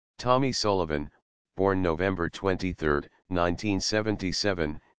Tommy Sullivan, born November 23,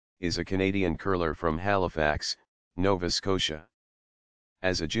 1977, is a Canadian curler from Halifax, Nova Scotia.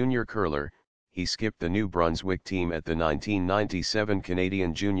 As a junior curler, he skipped the New Brunswick team at the 1997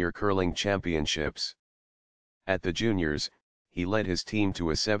 Canadian Junior Curling Championships. At the juniors, he led his team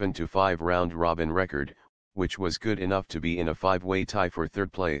to a 7-5 round-robin record, which was good enough to be in a five-way tie for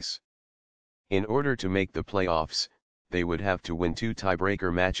third place. In order to make the playoffs, they would have to win 2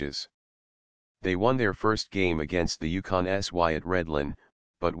 tiebreaker matches. They won their first game against the Yukon's Wyatt Redlin,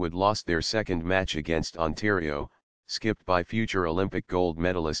 but would lost their second match against Ontario, skipped by future Olympic gold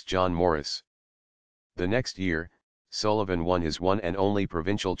medalist John Morris. The next year, Sullivan won his one and only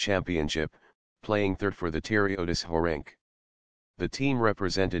provincial championship, playing third for the Teriotis Horenk. The team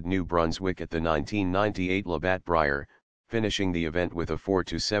represented New Brunswick at the 1998 Labatt Brier, finishing the event with a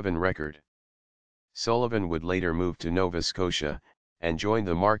 4-7 record. Sullivan would later move to Nova Scotia, and join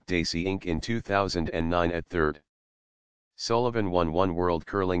the Mark Dacey Inc. in 2009 at third. Sullivan won one World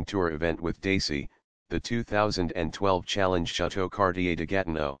Curling Tour event with Dacey, the 2012 Challenge Chateau Cartier de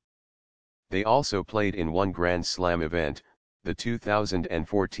Gatineau. They also played in one Grand Slam event, the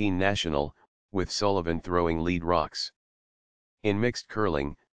 2014 National, with Sullivan throwing lead rocks. In mixed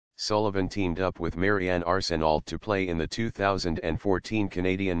curling, Sullivan teamed up with Marianne Arsenault to play in the 2014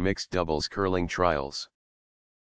 Canadian Mixed Doubles Curling Trials.